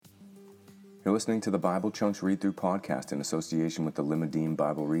You're listening to the Bible Chunks Read Through podcast in association with the Limadim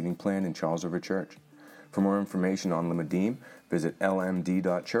Bible Reading Plan in Charles River Church. For more information on Limadim, visit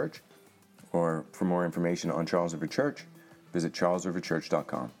lmd.church, or for more information on Charles River Church, visit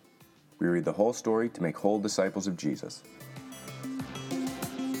charlesriverchurch.com. We read the whole story to make whole disciples of Jesus.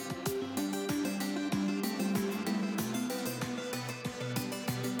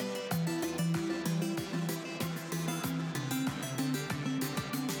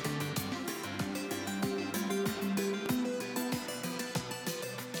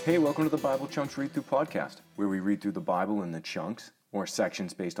 Hey, welcome to the Bible Chunks Read Through podcast, where we read through the Bible in the chunks, or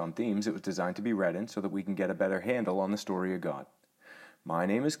sections based on themes it was designed to be read in so that we can get a better handle on the story of God. My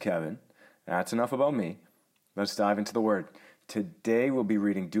name is Kevin. That's enough about me. Let's dive into the Word. Today we'll be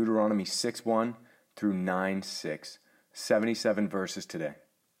reading Deuteronomy 6:1 through 9:6, 77 verses today.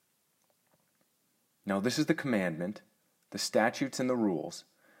 Now this is the commandment, the statutes and the rules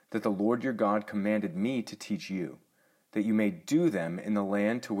that the Lord your God commanded me to teach you, that you may do them in the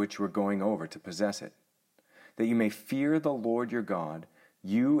land to which you are going over to possess it, that you may fear the Lord your God,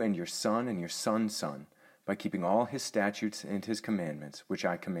 you and your son and your son's son, by keeping all his statutes and his commandments, which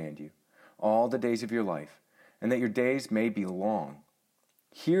I command you, all the days of your life, and that your days may be long.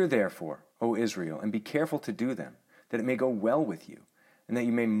 Hear therefore, O Israel, and be careful to do them, that it may go well with you, and that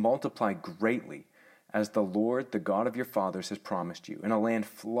you may multiply greatly, as the Lord, the God of your fathers, has promised you, in a land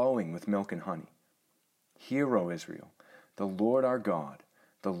flowing with milk and honey. Hear, O Israel, the Lord our God,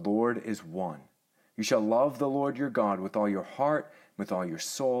 the Lord is one. You shall love the Lord your God with all your heart, with all your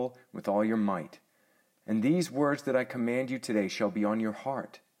soul, with all your might. And these words that I command you today shall be on your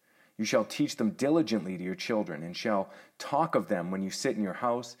heart. You shall teach them diligently to your children, and shall talk of them when you sit in your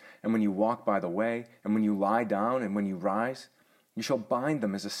house, and when you walk by the way, and when you lie down, and when you rise. You shall bind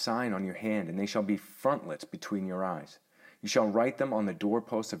them as a sign on your hand, and they shall be frontlets between your eyes. You shall write them on the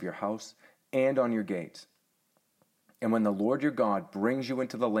doorposts of your house and on your gates. And when the Lord your God brings you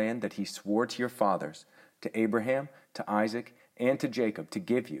into the land that he swore to your fathers, to Abraham, to Isaac, and to Jacob, to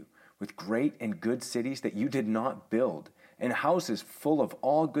give you, with great and good cities that you did not build, and houses full of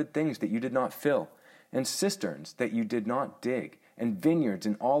all good things that you did not fill, and cisterns that you did not dig, and vineyards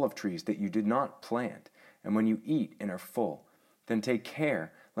and olive trees that you did not plant, and when you eat and are full, then take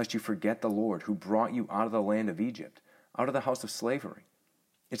care lest you forget the Lord who brought you out of the land of Egypt, out of the house of slavery.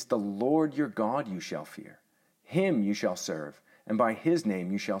 It's the Lord your God you shall fear. Him you shall serve, and by his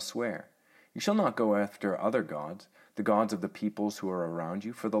name you shall swear. You shall not go after other gods, the gods of the peoples who are around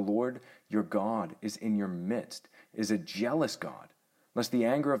you, for the Lord your God is in your midst, is a jealous God, lest the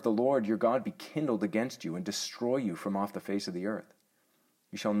anger of the Lord your God be kindled against you and destroy you from off the face of the earth.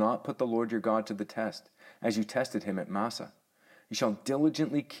 You shall not put the Lord your God to the test, as you tested him at Massah. You shall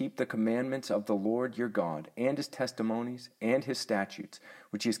diligently keep the commandments of the Lord your God, and his testimonies, and his statutes,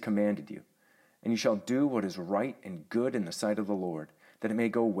 which he has commanded you. And you shall do what is right and good in the sight of the Lord, that it may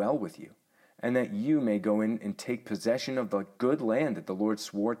go well with you, and that you may go in and take possession of the good land that the Lord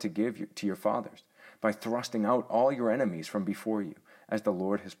swore to give you, to your fathers, by thrusting out all your enemies from before you, as the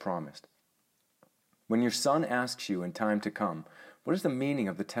Lord has promised. When your son asks you in time to come, what is the meaning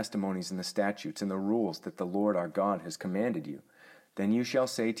of the testimonies and the statutes and the rules that the Lord our God has commanded you, then you shall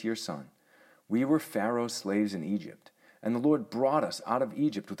say to your son, we were Pharaoh's slaves in Egypt, and the Lord brought us out of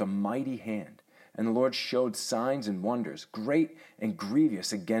Egypt with a mighty hand. And the Lord showed signs and wonders, great and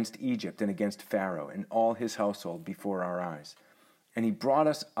grievous, against Egypt and against Pharaoh and all his household before our eyes. And he brought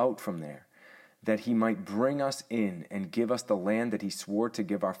us out from there, that he might bring us in and give us the land that he swore to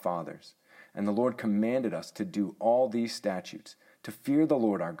give our fathers. And the Lord commanded us to do all these statutes, to fear the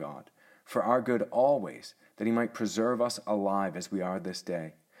Lord our God, for our good always, that he might preserve us alive as we are this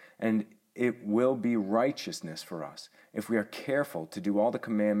day. And it will be righteousness for us if we are careful to do all the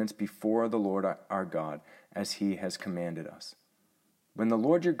commandments before the Lord our God as he has commanded us. When the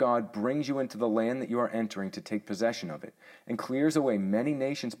Lord your God brings you into the land that you are entering to take possession of it, and clears away many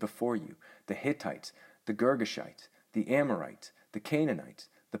nations before you, the Hittites, the Girgashites, the Amorites, the Canaanites,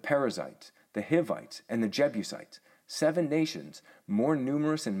 the Perizzites, the Hivites, and the Jebusites, 7 nations more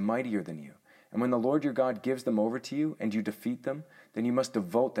numerous and mightier than you, and when the Lord your God gives them over to you, and you defeat them, then you must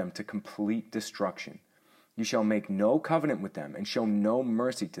devote them to complete destruction. You shall make no covenant with them, and show no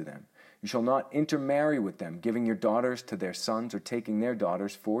mercy to them. You shall not intermarry with them, giving your daughters to their sons, or taking their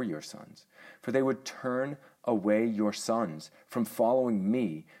daughters for your sons. For they would turn away your sons from following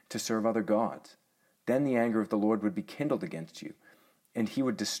me to serve other gods. Then the anger of the Lord would be kindled against you, and he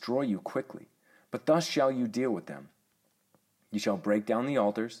would destroy you quickly. But thus shall you deal with them. You shall break down the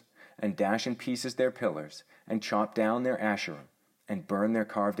altars, and dash in pieces their pillars, and chop down their Asherim, and burn their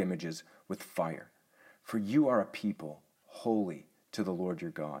carved images with fire. For you are a people holy to the Lord your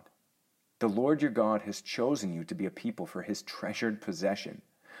God. The Lord your God has chosen you to be a people for his treasured possession,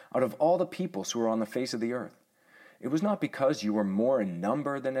 out of all the peoples who are on the face of the earth. It was not because you were more in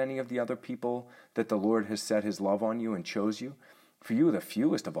number than any of the other people that the Lord has set his love on you and chose you, for you are the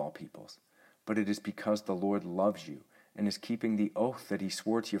fewest of all peoples. But it is because the Lord loves you and is keeping the oath that he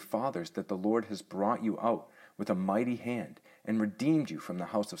swore to your fathers, that the Lord has brought you out with a mighty hand and redeemed you from the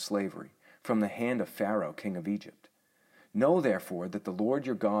house of slavery, from the hand of Pharaoh, king of Egypt. Know therefore that the Lord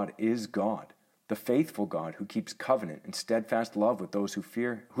your God is God, the faithful God who keeps covenant and steadfast love with those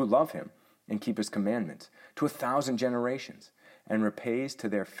who love him and keep his commandments to 1,000 generations, and repays to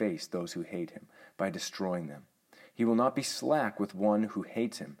their face those who hate him by destroying them. He will not be slack with one who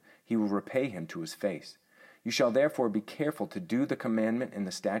hates him. He will repay him to his face. You shall therefore be careful to do the commandment and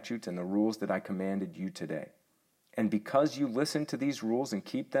the statutes and the rules that I commanded you today. And because you listen to these rules and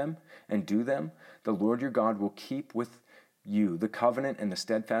keep them and do them, the Lord your God will keep with you the covenant and the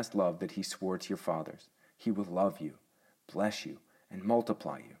steadfast love that he swore to your fathers. He will love you, bless you, and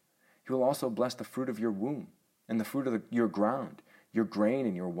multiply you. He will also bless the fruit of your womb, and the fruit of your ground, your grain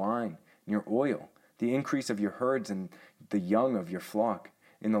and your wine, and your oil, the increase of your herds and the young of your flock,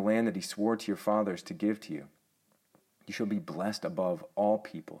 in the land that he swore to your fathers to give to you. You shall be blessed above all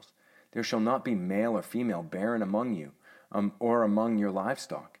peoples. There shall not be male or female barren among you, or among your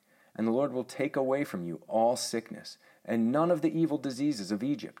livestock. And the Lord will take away from you all sickness, and none of the evil diseases of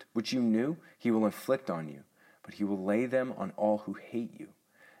Egypt, which you knew, he will inflict on you, but he will lay them on all who hate you.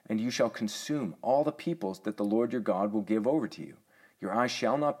 And you shall consume all the peoples that the Lord your God will give over to you. Your eyes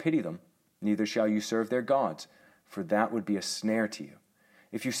shall not pity them, neither shall you serve their gods, for that would be a snare to you.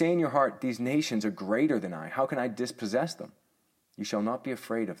 If you say in your heart, these nations are greater than I, how can I dispossess them? You shall not be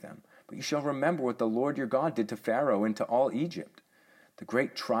afraid of them, but you shall remember what the Lord your God did to Pharaoh and to all Egypt, the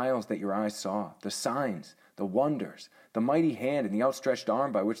great trials that your eyes saw, the signs, the wonders, the mighty hand and the outstretched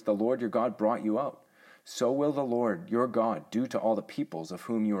arm by which the Lord your God brought you out. So will the Lord your God do to all the peoples of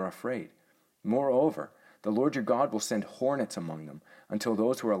whom you are afraid. Moreover, the Lord your God will send hornets among them, until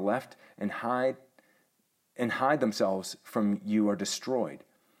those who are left and hide themselves from you are destroyed.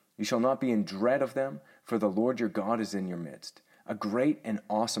 You shall not be in dread of them, for the Lord your God is in your midst, a great and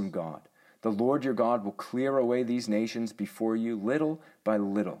awesome God. The Lord your God will clear away these nations before you little by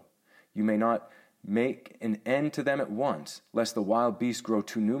little. You may not make an end to them at once, lest the wild beasts grow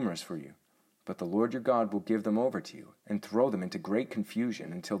too numerous for you. But the Lord your God will give them over to you, and throw them into great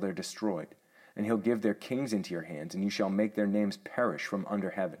confusion until they're destroyed. And he'll give their kings into your hands, and you shall make their names perish from under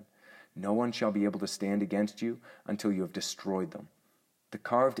heaven. No one shall be able to stand against you until you have destroyed them. The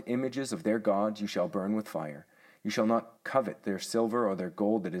carved images of their gods you shall burn with fire. You shall not covet their silver or their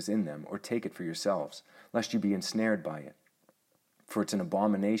gold that is in them, or take it for yourselves, lest you be ensnared by it. For it's an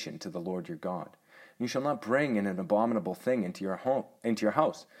abomination to the Lord your God. And you shall not bring in an abominable thing into your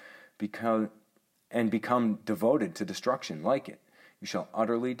house, and become devoted to destruction like it. You shall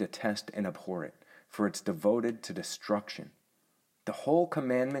utterly detest and abhor it, for it's devoted to destruction. The whole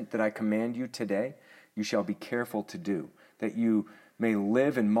commandment that I command you today, you shall be careful to do, that you may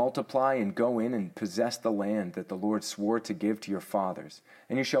live and multiply and go in and possess the land that the Lord swore to give to your fathers.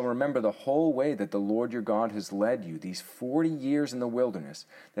 And you shall remember the whole way that the Lord your God has led you these 40 years in the wilderness,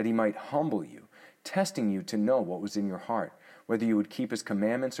 that he might humble you, testing you to know what was in your heart, whether you would keep his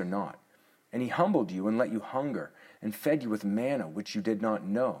commandments or not. And he humbled you and let you hunger, and fed you with manna which you did not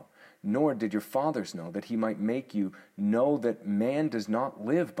know, nor did your fathers know, that he might make you know that man does not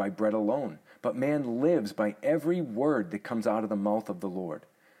live by bread alone, but man lives by every word that comes out of the mouth of the Lord.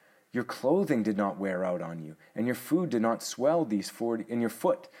 Your clothing did not wear out on you, and your foot did not swell these 40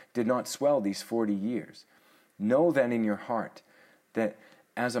 years. Know then in your heart that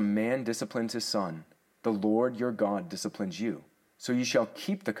as a man disciplines his son, the Lord your God disciplines you. So you shall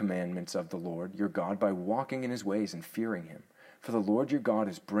keep the commandments of the Lord your God by walking in his ways and fearing him. For the Lord your God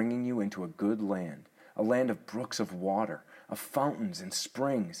is bringing you into a good land, a land of brooks of water, of fountains and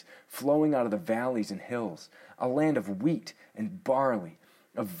springs, flowing out of the valleys and hills, a land of wheat and barley,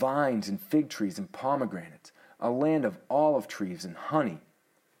 of vines and fig trees and pomegranates, a land of olive trees and honey,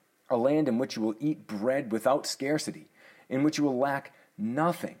 a land in which you will eat bread without scarcity, in which you will lack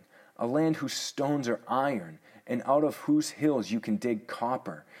nothing, a land whose stones are iron, and out of whose hills you can dig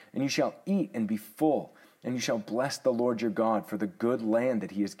copper, and you shall eat and be full, and you shall bless the Lord your God for the good land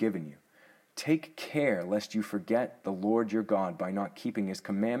that he has given you. Take care lest you forget the Lord your God by not keeping his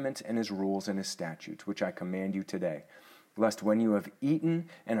commandments and his rules and his statutes, which I command you today, lest when you have eaten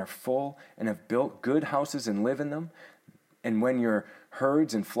and are full and have built good houses and live in them, and when your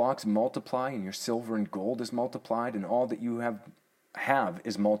herds and flocks multiply and your silver and gold is multiplied and all that you have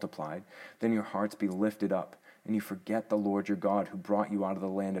is multiplied, then your hearts be lifted up, and you forget the Lord your God who brought you out of the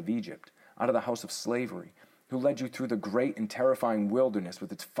land of Egypt, out of the house of slavery, who led you through the great and terrifying wilderness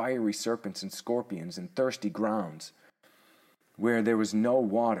with its fiery serpents and scorpions and thirsty grounds, where there was no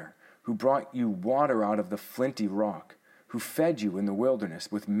water, who brought you water out of the flinty rock, who fed you in the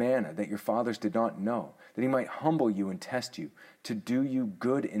wilderness with manna that your fathers did not know, that he might humble you and test you, to do you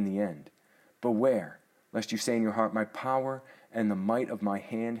good in the end. Beware, lest you say in your heart, my power and the might of my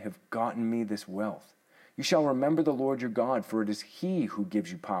hand have gotten me this wealth. You shall remember the Lord your God, for it is he who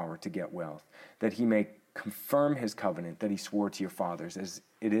gives you power to get wealth, that he may confirm his covenant that he swore to your fathers, as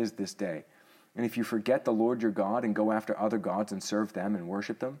it is this day. And if you forget the Lord your God and go after other gods and serve them and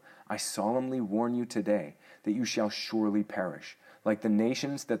worship them, I solemnly warn you today that you shall surely perish. Like the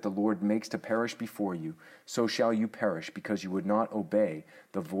nations that the Lord makes to perish before you, so shall you perish, because you would not obey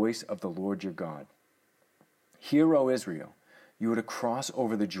the voice of the Lord your God. Hear, O Israel, you are to cross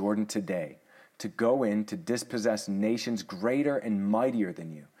over the Jordan today, to go in to dispossess nations greater and mightier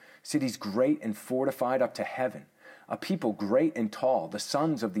than you, cities great and fortified up to heaven, a people great and tall, the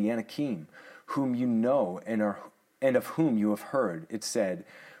sons of the Anakim, whom you know and of whom you have heard it said,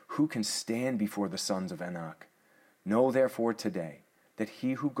 who can stand before the sons of Anak? Know therefore today that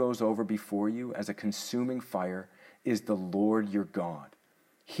he who goes over before you as a consuming fire is the Lord your God.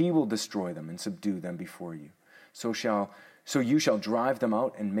 He will destroy them and subdue them before you. So you shall drive them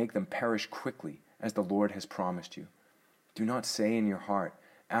out and make them perish quickly, as the Lord has promised you. Do not say in your heart,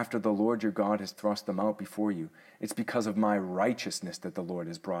 after the Lord your God has thrust them out before you, it's because of my righteousness that the Lord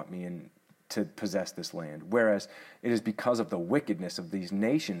has brought me in to possess this land, whereas it is because of the wickedness of these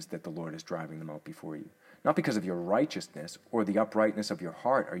nations that the Lord is driving them out before you. Not because of your righteousness or the uprightness of your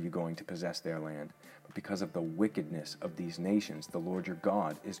heart are you going to possess their land, but because of the wickedness of these nations, the Lord your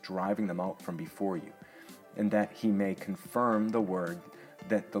God is driving them out from before you, and that he may confirm the word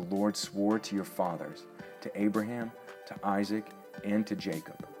that the Lord swore to your fathers, to Abraham, to Isaac, and to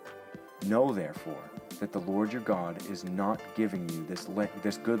Jacob. Know therefore that the Lord your God is not giving you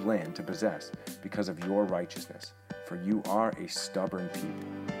this good land to possess because of your righteousness, for you are a stubborn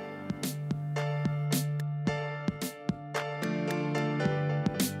people.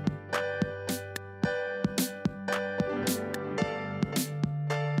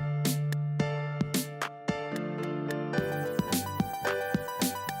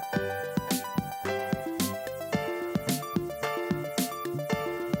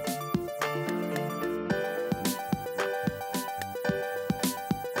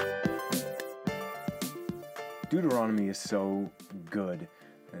 Deuteronomy is so good.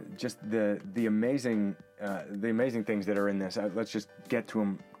 Just the amazing things that are in this. Let's just get to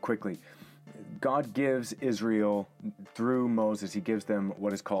them quickly. God gives Israel, through Moses, he gives them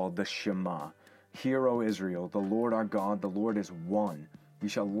what is called the Shema. Hear, O Israel, the Lord our God, the Lord is one. You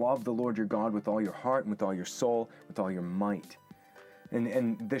shall love the Lord your God with all your heart and with all your soul, with all your might.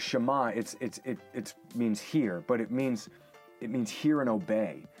 And the Shema, it means hear, but it means hear and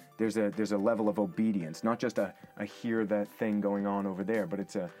obey. There's a level of obedience, not just a hear that thing going on over there, but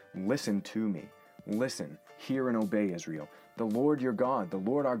it's a listen to me. Listen, hear and obey, Israel. The Lord your God, the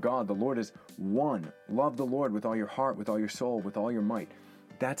Lord our God, the Lord is one. Love the Lord with all your heart, with all your soul, with all your might.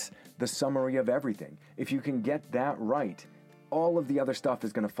 That's the summary of everything. If you can get that right, all of the other stuff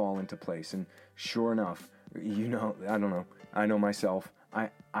is going to fall into place. And sure enough, I know myself,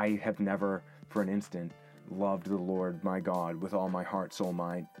 I have never for an instant loved the Lord my God with all my heart, soul,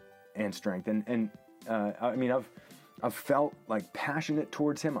 mind, and strength. I've felt like passionate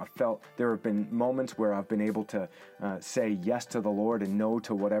towards him. There have been moments where I've been able to say yes to the Lord and no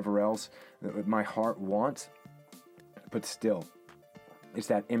to whatever else my heart wants. But still, it's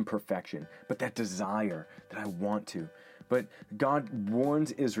that imperfection, but that desire that I want to. But God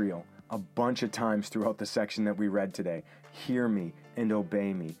warns Israel a bunch of times throughout the section that we read today. Hear me and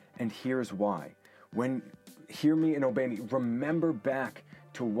obey me. And here's why. Hear me and obey me. Remember back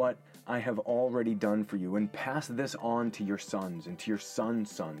to what I have already done for you, and pass this on to your sons and to your sons'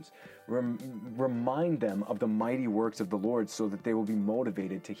 sons. Remind them of the mighty works of the Lord so that they will be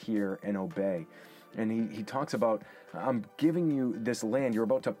motivated to hear and obey. And he talks about, I'm giving you this land. You're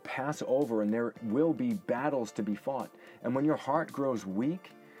about to pass over, and there will be battles to be fought. And when your heart grows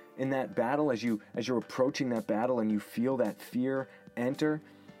weak in that battle, as you're approaching that battle and you feel that fear enter,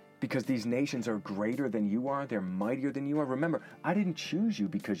 because these nations are greater than you are, they're mightier than you are. Remember, I didn't choose you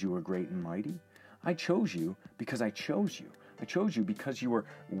because you were great and mighty. I chose you because I chose you. I chose you because you were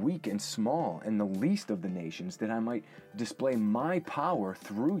weak and small and the least of the nations, that I might display my power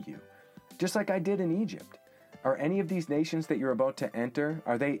through you, just like I did in Egypt. Are any of these nations that you're about to enter,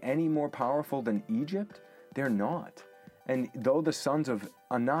 are they any more powerful than Egypt? They're not. And though the sons of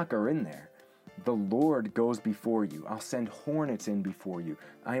Anak are in there, The Lord goes before you. I'll send hornets in before you.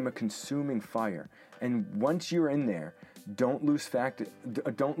 I am a consuming fire. And once you're in there, don't lose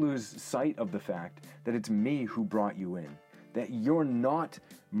sight of the fact that it's me who brought you in. That you're not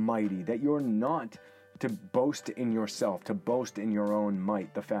mighty, that you're not to boast in yourself, to boast in your own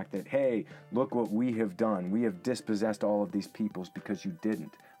might. The fact that, hey, look what we have done. We have dispossessed all of these peoples because you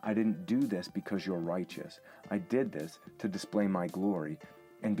didn't. I didn't do this because you're righteous. I did this to display my glory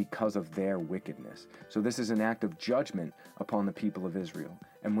and because of their wickedness. So this is an act of judgment upon the people of Israel.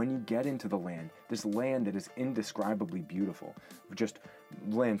 And when you get into the land, this land that is indescribably beautiful, just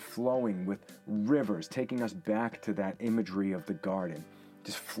land flowing with rivers, taking us back to that imagery of the garden,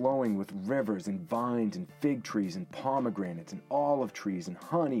 just flowing with rivers and vines and fig trees and pomegranates and olive trees and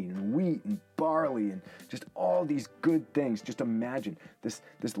honey and wheat and barley and just all these good things. Just imagine this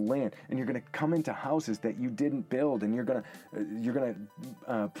land, and you're going to come into houses that you didn't build, and you're going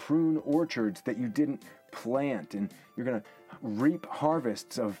to prune orchards that you didn't plant, and you're going to reap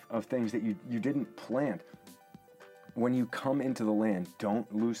harvests of things that you didn't plant. When you come into the land,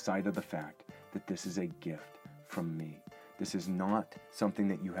 don't lose sight of the fact that this is a gift from me. This is not something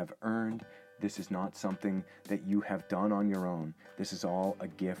that you have earned. This is not something that you have done on your own. This is all a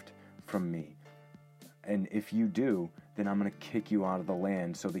gift from me. And if you do, then I'm going to kick you out of the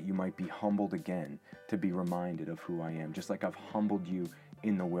land so that you might be humbled again, to be reminded of who I am, just like I've humbled you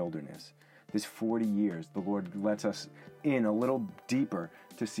in the wilderness. This 40 years, the Lord lets us in a little deeper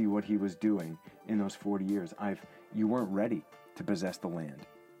to see what he was doing in those 40 years. You weren't ready to possess the land.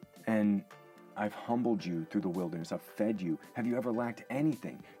 And I've humbled you through the wilderness. I've fed you. Have you ever lacked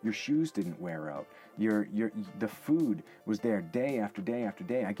anything? Your shoes didn't wear out. The food was there day after day after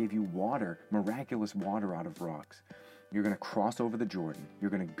day. I gave you water, miraculous water out of rocks. You're going to cross over the Jordan.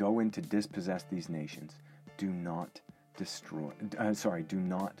 You're going to go in to dispossess these nations. Do not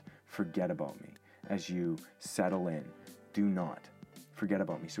forget about me as you settle in. Do not forget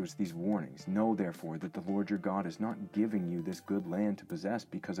about me. So it's these warnings. Know, therefore, that the Lord your God is not giving you this good land to possess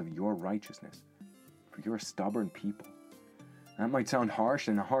because of your righteousness, for you're a stubborn people. That might sound harsh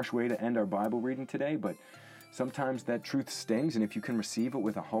and a harsh way to end our Bible reading today, but sometimes that truth stings, and if you can receive it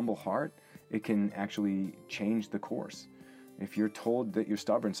with a humble heart, it can actually change the course. If you're told that you're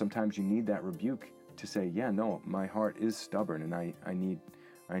stubborn, sometimes you need that rebuke to say, yeah, no, my heart is stubborn, and I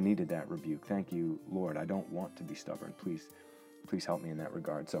needed that rebuke. Thank you, Lord. I don't want to be stubborn. Please help me in that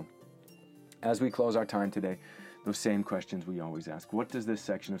regard. So as we close our time today, those same questions we always ask. What does this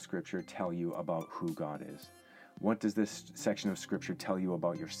section of Scripture tell you about who God is? What does this section of Scripture tell you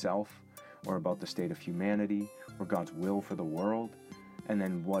about yourself, or about the state of humanity, or God's will for the world? And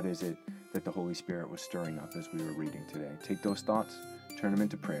then what is it that the Holy Spirit was stirring up as we were reading today? Take those thoughts, turn them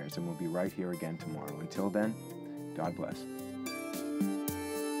into prayers, and we'll be right here again tomorrow. Until then, God bless.